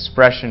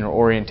expression or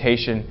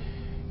orientation,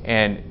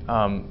 and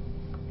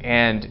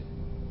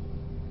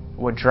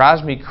what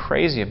drives me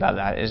crazy about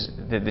that is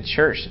that the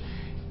church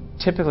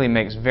typically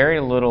makes very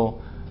little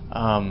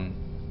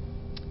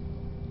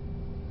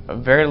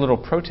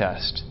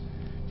protest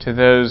to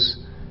those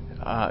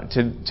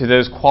to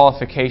those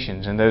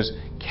qualifications and those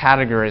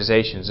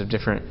categorizations of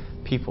different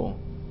people.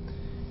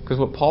 Because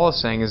what Paul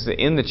is saying is that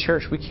in the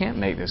church we can't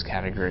make those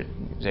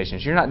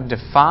categorizations. You're not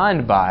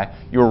defined by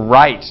your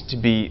right to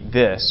be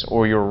this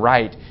or your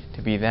right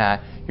to be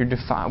that. We're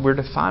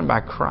defined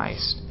by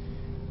Christ.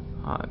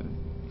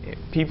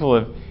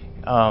 People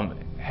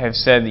have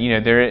said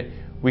that,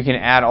 we can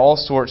add all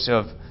sorts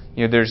of,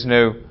 there's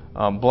no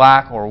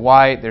black or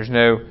white, there's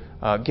no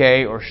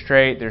gay or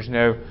straight, there's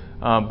no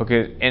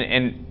because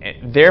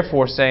and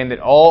therefore saying that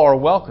all are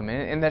welcome,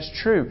 and that's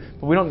true.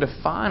 But we don't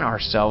define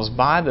ourselves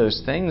by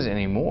those things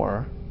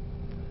anymore.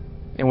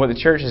 And what the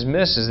church has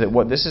missed is that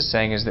what this is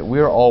saying is that we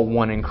are all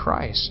one in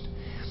Christ.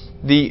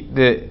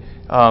 The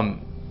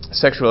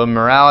sexual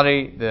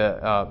immorality,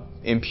 the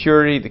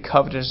impurity, the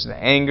covetousness,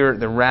 the anger,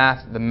 the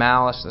wrath, the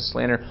malice, the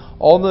slander,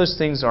 all those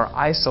things are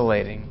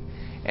isolating.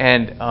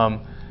 And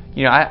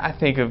I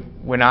think of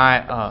when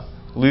I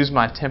lose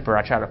my temper,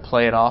 I try to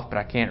play it off, but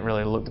I can't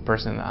really look the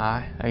person in the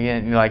eye.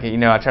 Again, I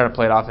try to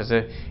play it off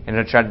and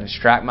I try to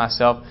distract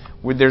myself.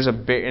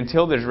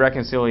 Until there's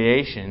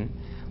reconciliation,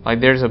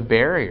 there's a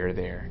barrier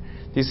there.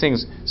 These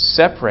things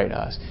separate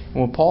us.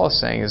 And what Paul is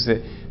saying is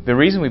that the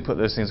reason we put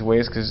those things away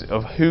is because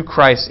of who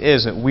Christ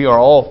is. That we are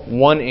all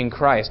one in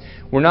Christ.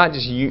 We're not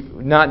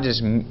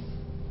just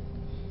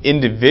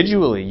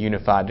individually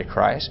unified to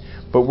Christ,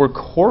 but we're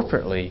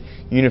corporately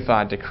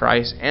unified to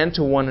Christ and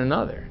to one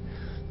another.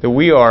 That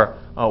we are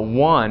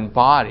one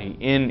body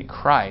in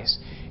Christ.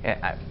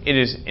 It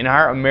is in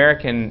our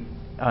American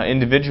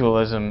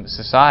individualism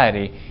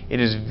society, it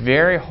is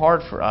very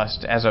hard for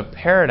us as a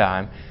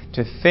paradigm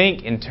to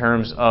think in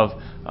terms of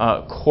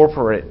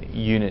corporate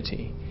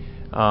unity.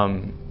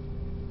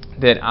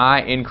 That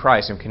I, in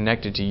Christ, am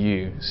connected to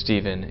you,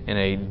 Stephen, in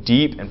a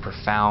deep and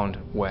profound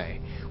way.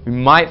 We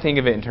might think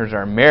of it in terms of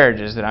our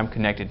marriages, that I'm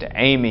connected to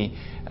Amy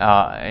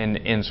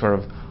in sort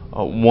of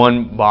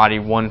one body,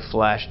 one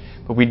flesh.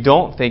 But we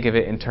don't think of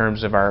it in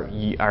terms of our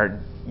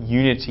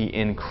unity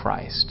in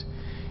Christ.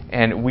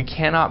 And we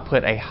cannot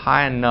put a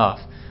high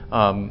enough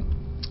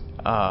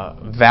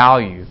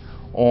value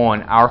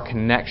on our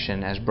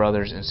connection as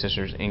brothers and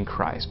sisters in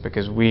Christ.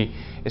 Because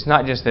it's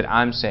not just that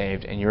I'm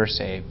saved and you're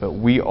saved, but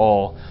we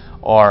all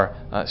are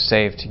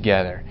saved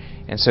together.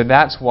 And so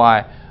that's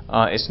why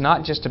it's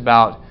not just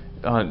about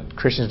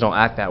Christians don't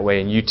act that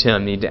way and you,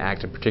 Tim, need to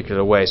act a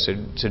particular way, so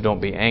don't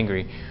be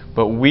angry.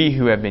 But we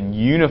who have been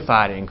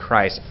unified in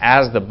Christ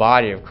as the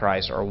body of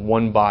Christ are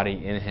one body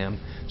in Him,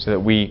 so that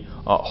we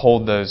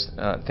hold those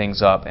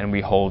things up, and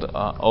we hold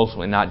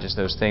ultimately not just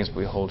those things, but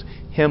we hold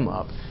Him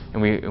up,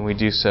 and we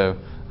do so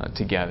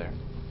together.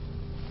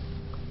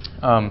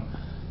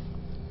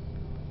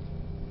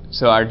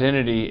 So our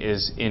identity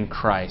is in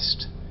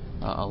Christ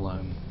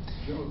alone.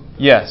 Joe,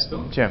 Yes,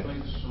 don't Jim. you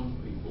think some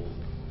people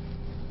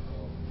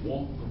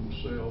want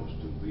themselves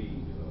to be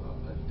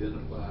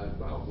identified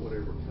by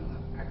whatever kind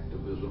of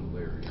activism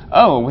they're in?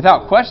 Oh,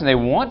 without question, they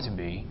want to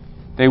be.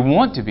 They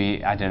want to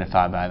be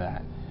identified by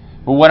that.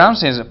 But what I'm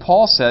saying is that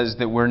Paul says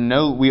that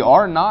we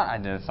are not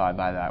identified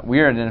by that.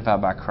 We are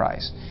identified by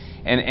Christ.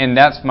 And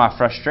that's my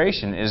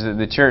frustration, is that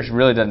the church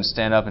really doesn't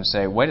stand up and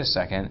say, wait a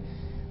second,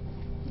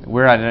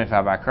 we're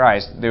identified by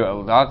Christ. A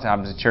lot of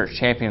times the church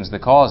champions the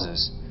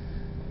causes.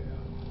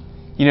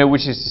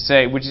 Which is to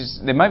say,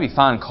 they might be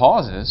fine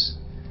causes,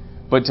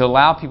 but to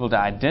allow people to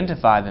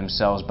identify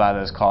themselves by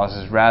those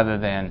causes rather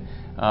than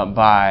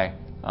by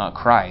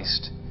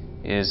Christ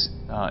is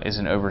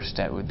an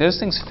overstep. Those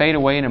things fade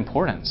away in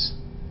importance.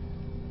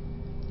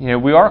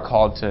 We are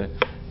called to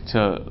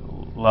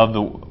love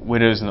the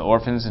widows and the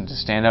orphans and to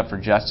stand up for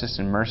justice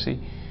and mercy,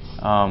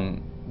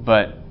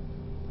 but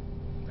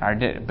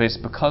it's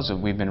because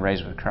we've been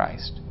raised with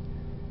Christ,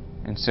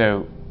 and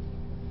so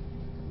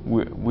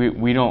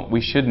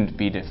we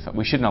shouldn't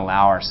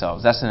allow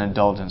ourselves. That's an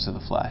indulgence of the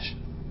flesh.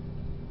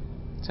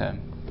 So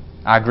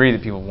I agree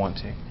that people want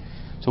to,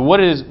 So what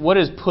is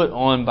put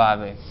on by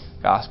the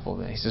gospel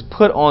then? He says,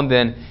 put on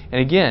then,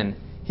 and again,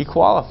 he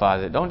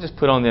qualifies it. Don't just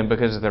put on them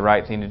because it's the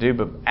right thing to do,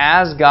 but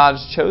as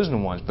God's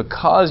chosen ones,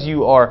 because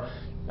you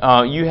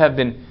have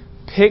been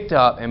picked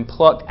up and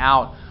plucked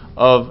out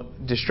of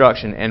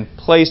destruction and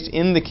placed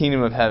in the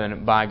kingdom of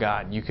heaven by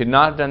God. You could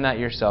not have done that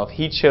yourself.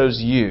 He chose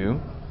you.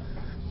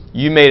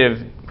 You may have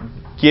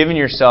given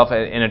yourself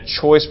in a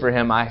choice for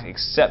Him. I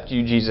accept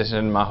you, Jesus,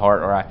 into my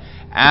heart, or I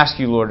ask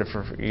you, Lord, to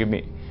forgive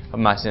me of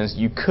my sins.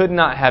 You could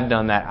not have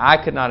done that.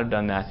 I could not have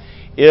done that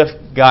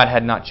if God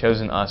had not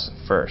chosen us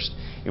first.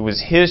 It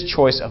was His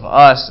choice of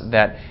us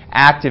that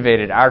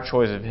activated our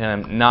choice of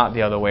Him, not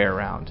the other way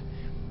around.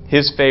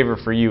 His favor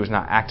for you was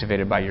not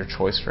activated by your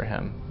choice for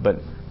Him, but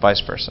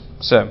vice versa.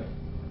 So,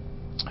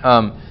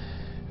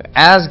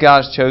 as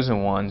God's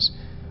chosen ones,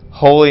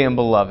 holy and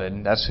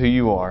beloved, that's who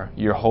you are.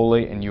 You're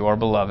holy and you are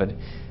beloved.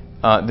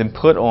 Then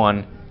put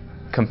on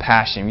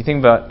compassion. You think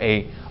about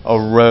a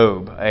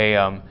robe,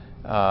 a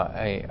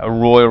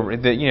royal.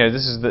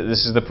 This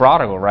is the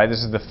prodigal, right?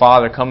 This is the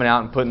father coming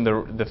out and putting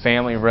the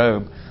family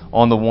robe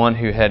on the one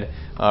who had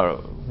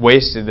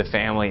wasted the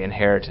family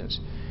inheritance.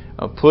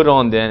 Put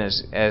on then,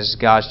 as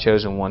God's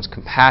chosen ones,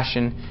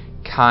 compassion,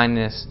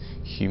 kindness,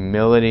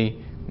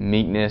 humility,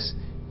 meekness,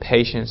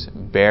 patience,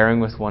 bearing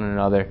with one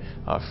another,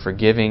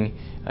 forgiving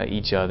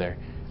each other.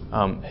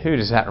 Who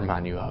does that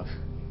remind you of?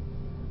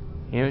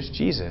 It's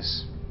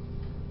Jesus.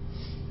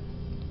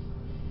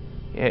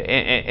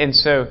 And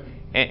so,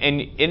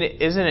 isn't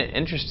it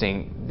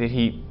interesting that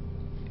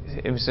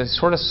it was a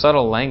sort of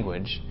subtle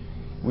language.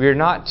 We are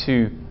not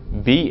to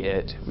be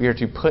it, we are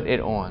to put it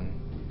on.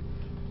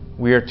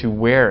 We are to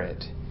wear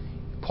it.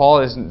 Paul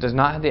does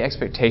not have the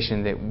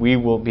expectation that we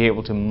will be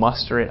able to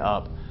muster it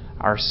up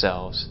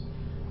ourselves.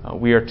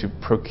 We are to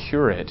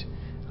procure it.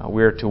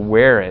 We are to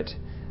wear it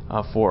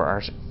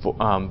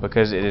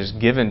because it is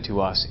given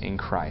to us in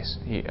Christ.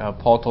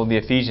 Paul told the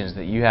Ephesians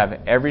that you have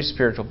every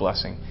spiritual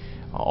blessing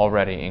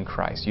already in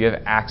Christ. You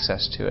have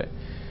access to it,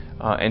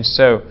 and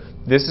so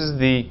this is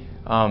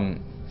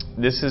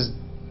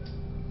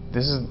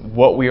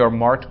what we are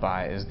marked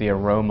by, is the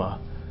aroma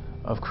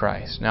of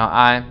Christ. Now,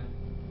 I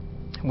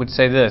would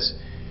say this,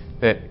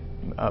 that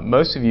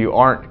most of you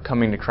aren't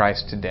coming to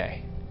Christ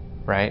today,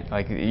 right?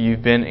 Like,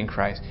 you've been in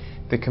Christ.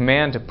 The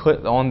command to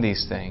put on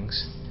these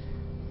things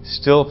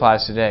still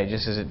applies today,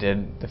 just as it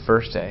did the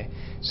first day.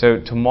 So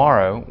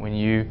tomorrow, when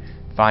you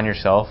find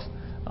yourself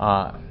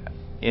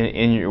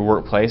in your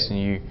workplace and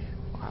you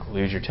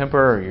lose your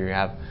temper, or you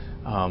have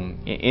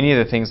any of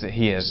the things that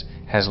he has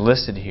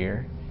listed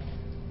here,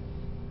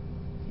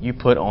 you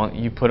put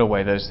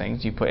away those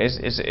things.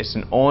 It's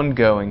an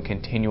ongoing,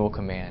 continual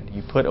command.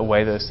 You put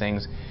away those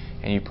things,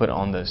 and you put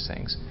on those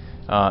things.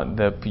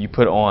 You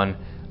put on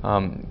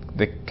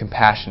the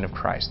compassion of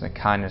Christ, the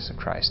kindness of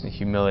Christ, the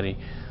humility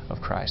of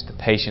Christ, the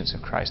patience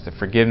of Christ, the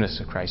forgiveness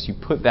of Christ. You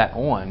put that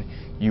on.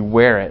 You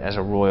wear it as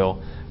a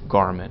royal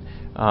garment,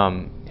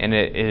 and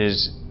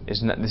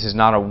this is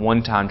not a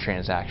one-time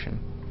transaction,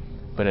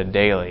 but a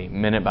daily,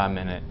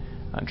 minute-by-minute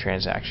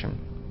transaction,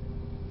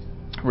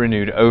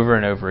 renewed over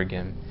and over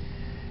again.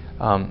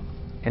 And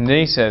then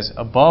he says,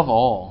 above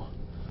all,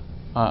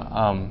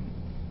 I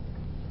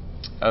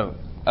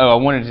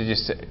wanted to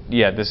just say,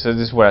 this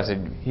is what I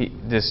said.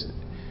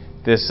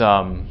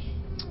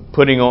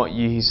 Putting on,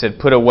 he said,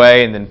 put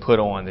away and then put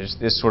on. There's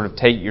this sort of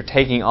you're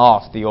taking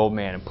off the old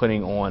man and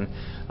putting on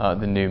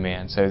the new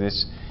man. So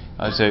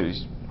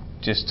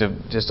just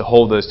to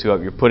hold those two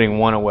up, you're putting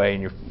one away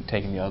and you're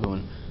taking the other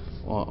one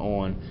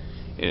on.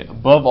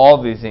 Above all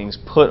these things,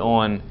 put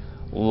on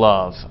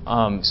love.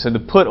 So the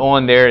put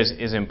on there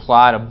is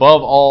implied.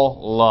 Above all,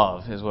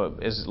 love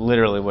is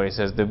literally what he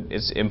says.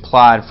 It's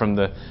implied from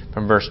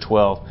verse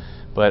 12.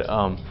 But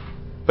I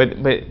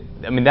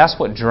mean, that's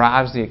what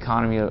drives the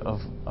economy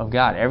of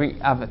God.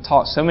 I've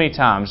taught so many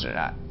times,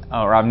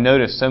 or I've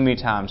noticed so many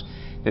times,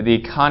 that the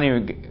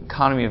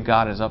economy of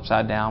God is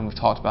upside down. We've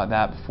talked about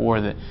that before.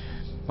 That,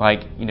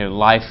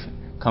 life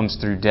comes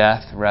through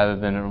death rather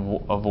than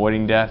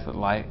avoiding death.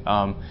 Life,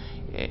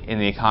 in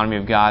the economy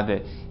of God,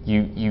 that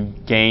you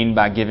gain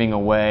by giving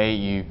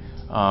away.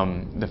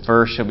 The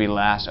first shall be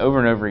last. Over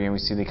and over again, we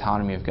see the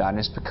economy of God, and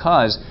it's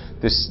because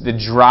the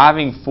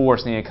driving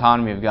force in the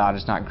economy of God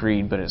is not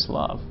greed, but it's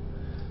love.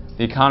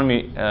 The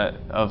economy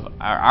of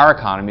our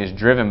economy is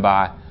driven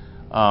by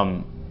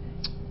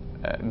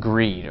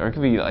greed, or it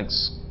could be like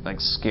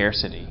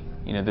scarcity.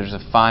 There's a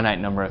finite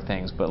number of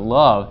things, but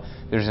love,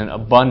 there's an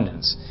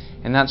abundance,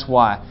 and that's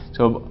why.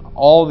 So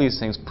all these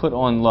things, put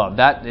on love.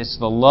 That it's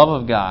the love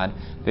of God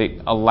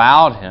that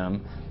allowed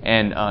Him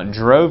and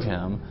drove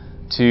Him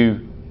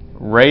to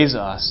raise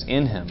us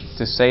in Him,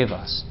 to save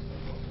us.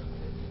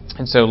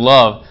 And so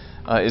love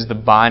is the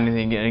binding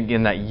thing, and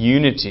again, that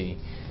unity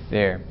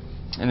there.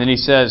 And then he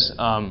says,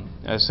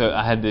 so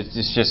I had this.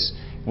 It's just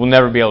we'll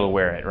never be able to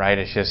wear it, right?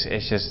 These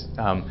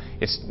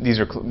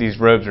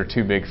robes are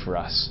too big for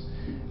us,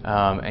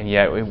 and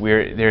yet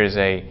there is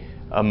a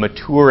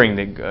maturing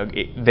that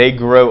they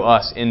grow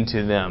us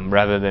into them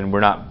rather than we're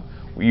not.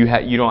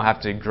 You don't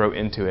have to grow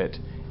into it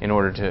in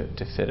order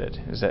to fit it.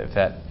 If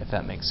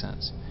that makes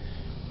sense.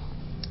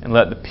 And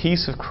let the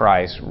peace of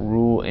Christ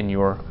rule in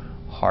your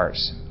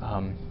hearts.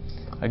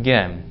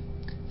 Again,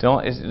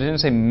 it didn't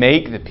say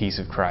make the peace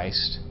of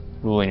Christ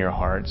rule in your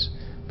hearts,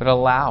 but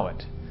allow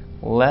it,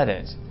 let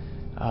it,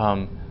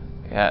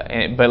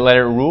 but let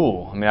it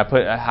rule. I mean, I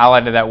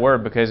highlighted that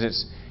word because it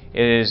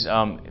is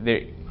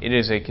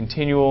a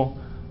continual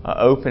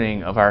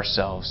opening of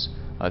ourselves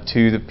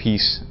to the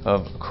peace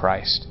of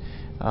Christ.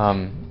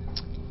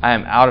 I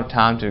am out of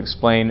time to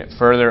explain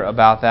further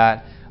about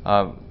that.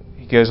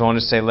 He goes on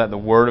to say, let the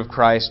word of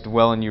Christ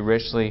dwell in you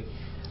richly.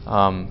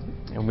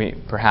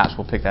 And perhaps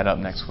we'll pick that up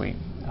next week.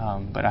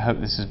 But I hope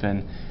this has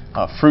been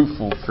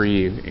fruitful for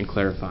you in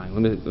clarifying.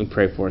 Let me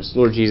pray for us.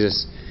 Lord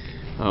Jesus,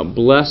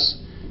 bless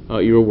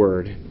your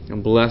word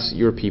and bless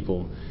your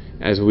people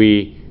as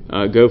we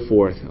go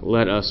forth.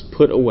 Let us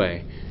put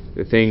away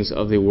the things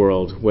of the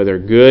world, whether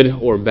good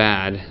or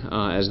bad,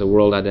 as the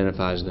world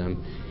identifies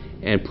them,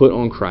 and put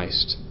on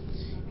Christ.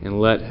 And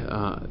let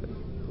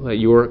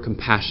your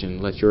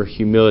compassion, let your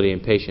humility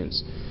and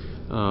patience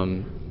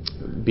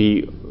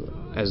be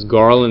as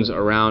garlands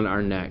around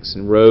our necks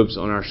and robes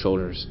on our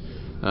shoulders,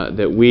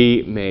 that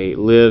we may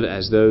live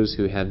as those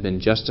who have been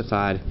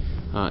justified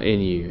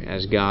in you,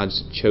 as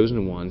God's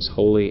chosen ones,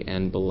 holy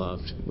and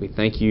beloved. We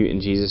thank you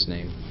in Jesus'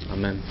 name.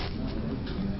 Amen.